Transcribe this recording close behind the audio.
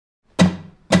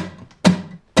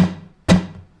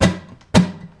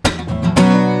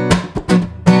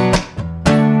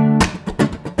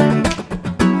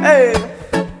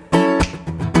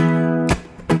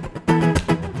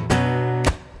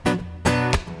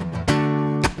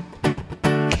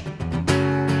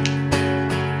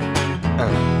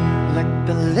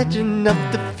legend of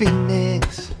the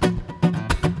phoenix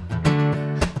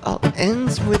all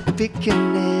ends with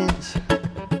beginnings.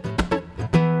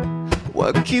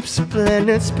 What keeps the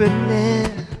planet spinning?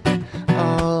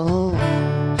 Oh,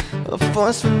 a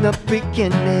force from the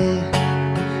beginning.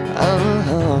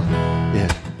 Oh,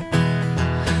 yeah.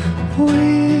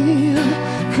 We've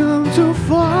come too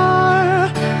far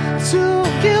to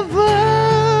give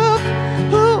up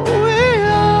who we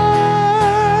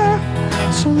are.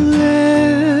 So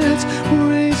let's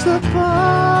raise the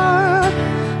bar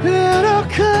in our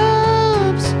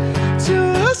cups to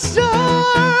the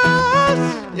stars.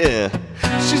 Yeah.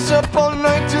 She's up all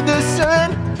night to the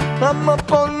sun. I'm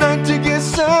up all night to get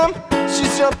some.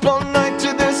 She's up all night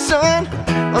to the sun.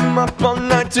 I'm up all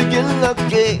night to get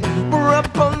lucky. We're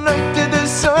up all night to the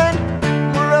sun.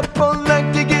 We're up all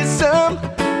night to get some.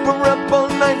 We're up all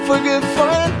night for good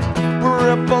fun. We're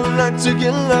up all night to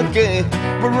get lucky.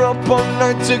 We're up all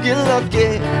night to get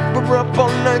lucky. We're up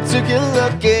all night to get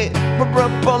lucky. We're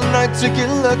up all night to get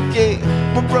lucky.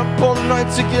 We're up all night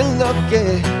to get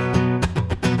lucky.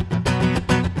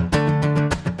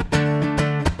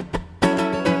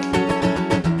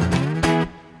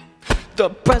 The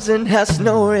present has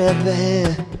no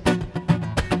ribbon.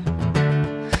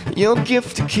 Your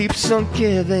gift keeps on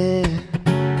giving.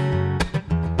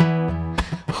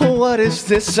 What is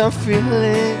this I'm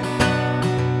feeling?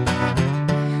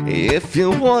 If you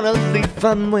wanna leave,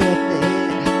 I'm with it.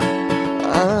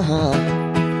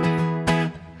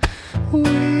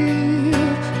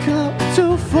 We've come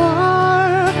too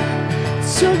far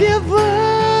to give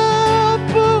up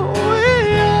who we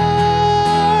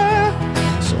are.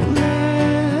 So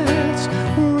let's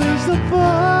raise the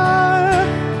bar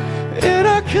in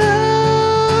our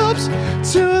cups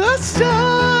to the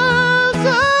stars.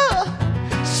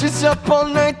 She's up all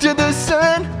night to the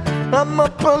sun. I'm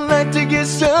up all night to get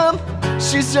some.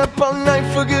 She's up all night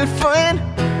for good fun.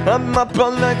 I'm up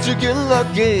all night to get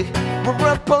lucky. We're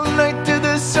up all night to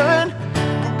the sun.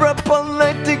 We're up all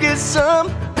night to get some.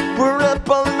 We're up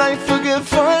all night for good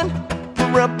fun.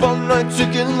 We're up all night to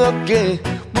get lucky.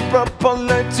 We're up all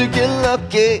night to get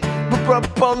lucky. We're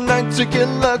up all night to get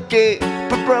lucky.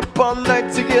 We're up all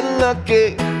night to get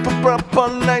lucky. We're up all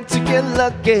night to get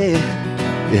lucky.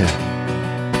 Yeah.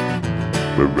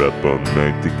 We're up all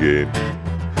night to get.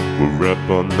 We're up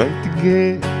all night to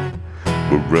get.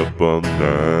 We're up all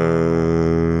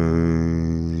night.